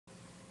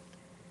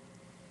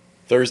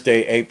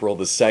Thursday, April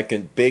the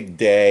 2nd, big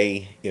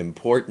day,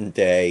 important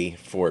day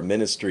for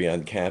ministry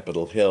on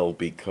Capitol Hill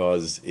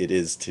because it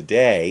is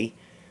today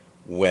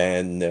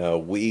when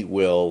we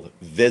will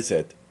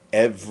visit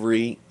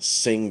every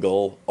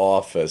single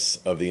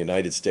office of the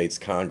United States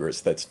Congress.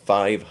 That's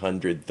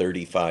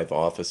 535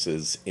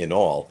 offices in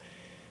all,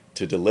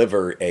 to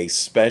deliver a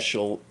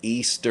special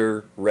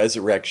Easter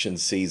resurrection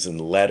season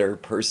letter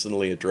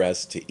personally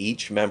addressed to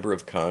each member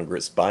of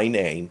Congress by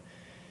name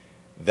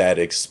that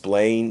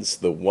explains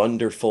the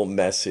wonderful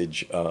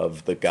message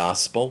of the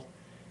gospel,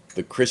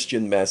 the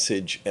Christian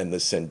message, and the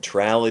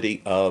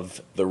centrality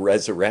of the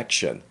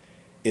resurrection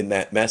in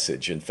that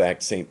message. In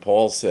fact, St.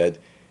 Paul said,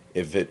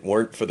 if it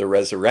weren't for the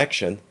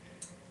resurrection,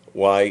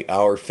 why,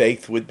 our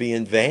faith would be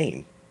in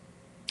vain.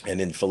 And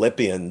in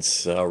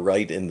Philippians,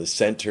 right in the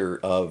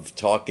center of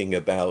talking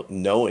about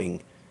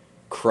knowing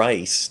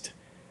Christ,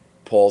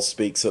 Paul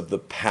speaks of the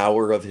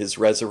power of his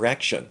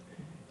resurrection.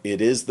 It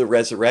is the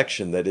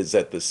resurrection that is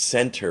at the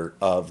center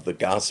of the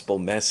gospel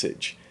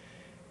message.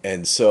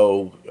 And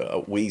so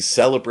we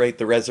celebrate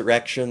the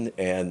resurrection,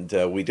 and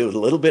we do it a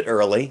little bit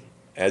early.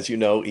 As you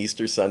know,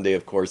 Easter Sunday,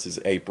 of course, is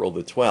April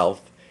the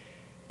 12th,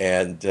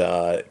 and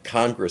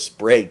Congress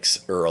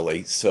breaks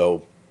early.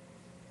 So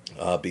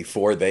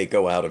before they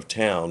go out of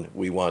town,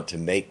 we want to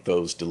make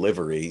those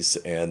deliveries.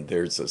 And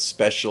there's a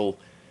special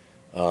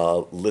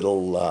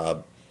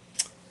little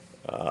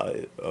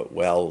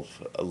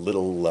a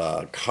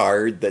little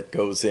card that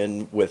goes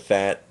in with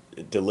that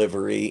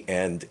delivery.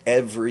 And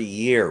every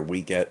year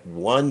we get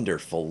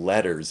wonderful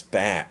letters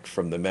back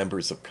from the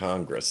members of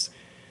Congress.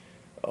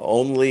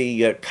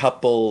 Only a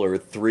couple or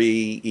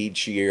three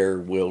each year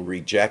will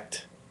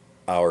reject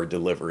our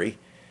delivery.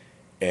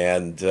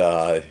 And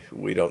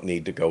we don't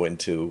need to go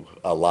into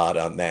a lot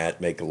on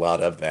that, make a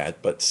lot of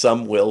that. But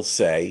some will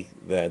say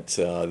that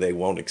they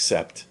won't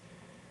accept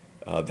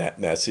that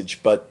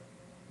message. But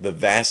the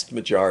vast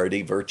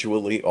majority,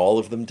 virtually all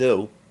of them,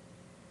 do.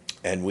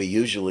 And we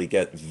usually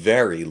get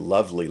very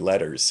lovely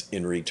letters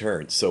in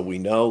return. So we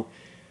know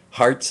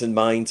hearts and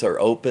minds are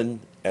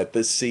open at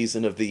this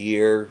season of the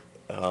year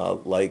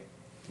like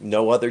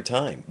no other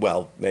time.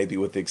 Well, maybe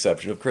with the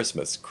exception of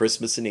Christmas.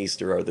 Christmas and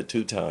Easter are the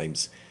two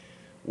times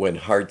when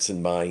hearts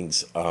and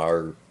minds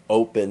are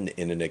open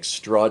in an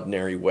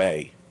extraordinary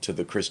way to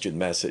the Christian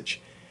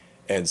message.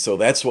 And so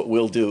that's what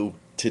we'll do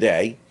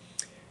today.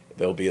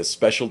 There'll be a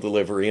special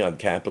delivery on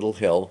Capitol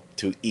Hill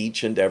to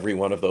each and every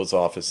one of those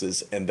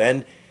offices. And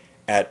then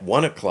at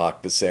 1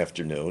 o'clock this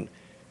afternoon,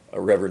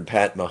 Reverend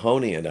Pat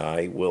Mahoney and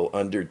I will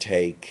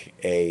undertake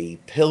a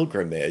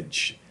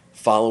pilgrimage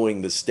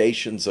following the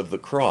Stations of the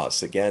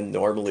Cross. Again,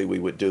 normally we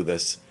would do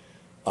this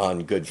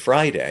on Good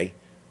Friday,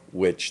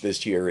 which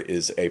this year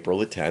is April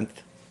the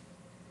 10th.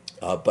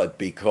 But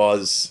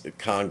because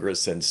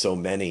Congress and so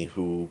many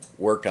who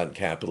work on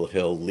Capitol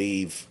Hill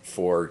leave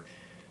for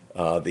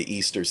the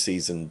Easter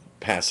season,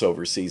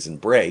 Passover season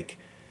break,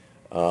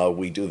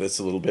 we do this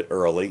a little bit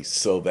early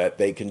so that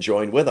they can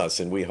join with us.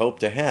 And we hope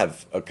to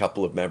have a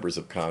couple of members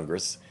of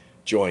Congress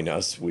join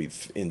us.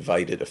 We've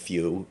invited a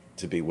few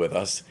to be with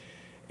us.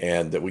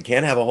 And we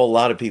can't have a whole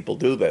lot of people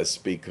do this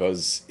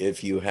because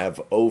if you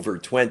have over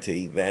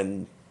 20,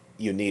 then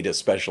you need a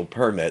special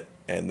permit.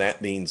 And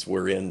that means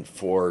we're in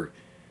for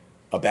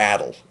a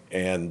battle.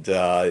 And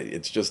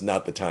it's just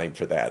not the time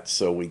for that.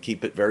 So we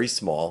keep it very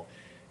small.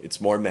 It's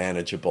more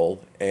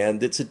manageable,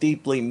 and it's a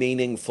deeply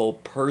meaningful,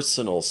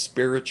 personal,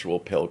 spiritual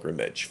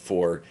pilgrimage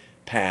for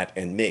Pat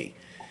and me.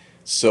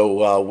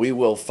 So we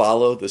will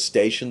follow the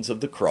Stations of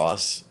the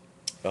Cross,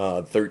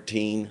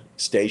 13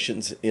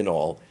 stations in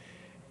all.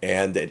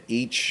 And at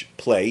each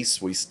place,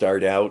 we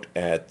start out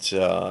at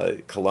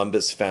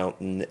Columbus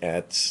Fountain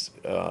at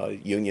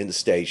Union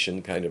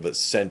Station, kind of a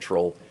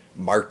central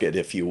market,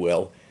 if you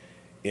will,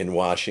 in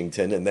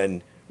Washington. And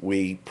then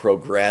we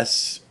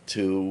progress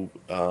to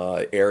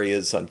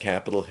areas on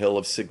Capitol Hill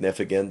of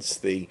significance,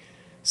 the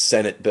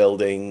Senate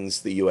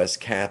buildings, the U.S.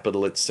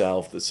 Capitol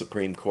itself, the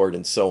Supreme Court,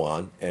 and so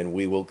on. And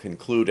we will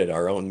conclude at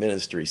our own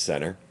ministry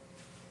center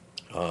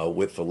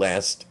with the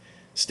last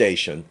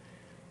station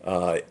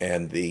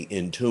and the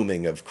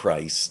entombing of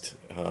Christ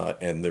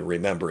and the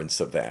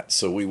remembrance of that.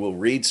 So we will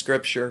read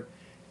Scripture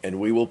and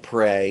we will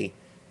pray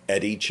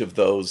at each of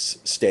those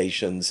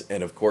stations.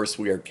 And of course,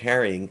 we are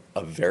carrying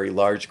a very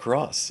large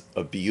cross,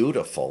 a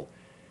beautiful,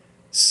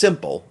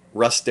 simple,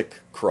 rustic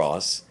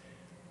cross,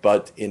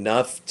 but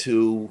enough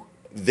to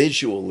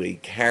visually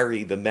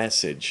carry the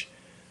message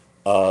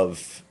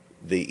of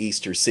the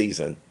Easter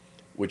season,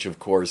 which of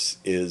course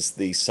is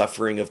the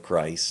suffering of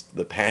Christ,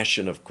 the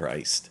passion of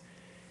Christ,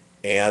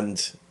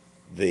 and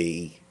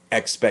the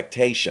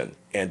expectation,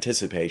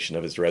 anticipation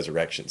of his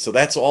resurrection. So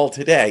that's all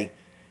today.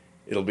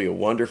 It'll be a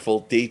wonderful,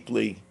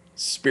 deeply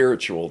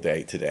spiritual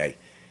day today.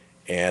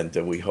 And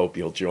we hope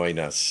you'll join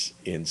us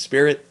in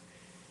spirit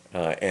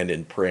and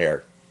in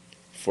prayer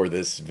for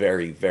this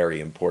very, very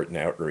important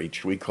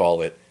outreach. We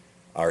call it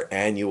our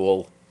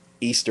annual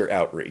Easter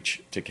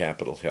outreach to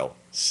Capitol Hill.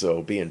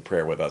 So be in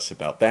prayer with us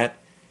about that,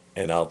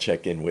 and I'll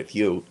check in with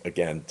you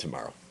again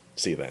tomorrow.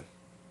 See you then.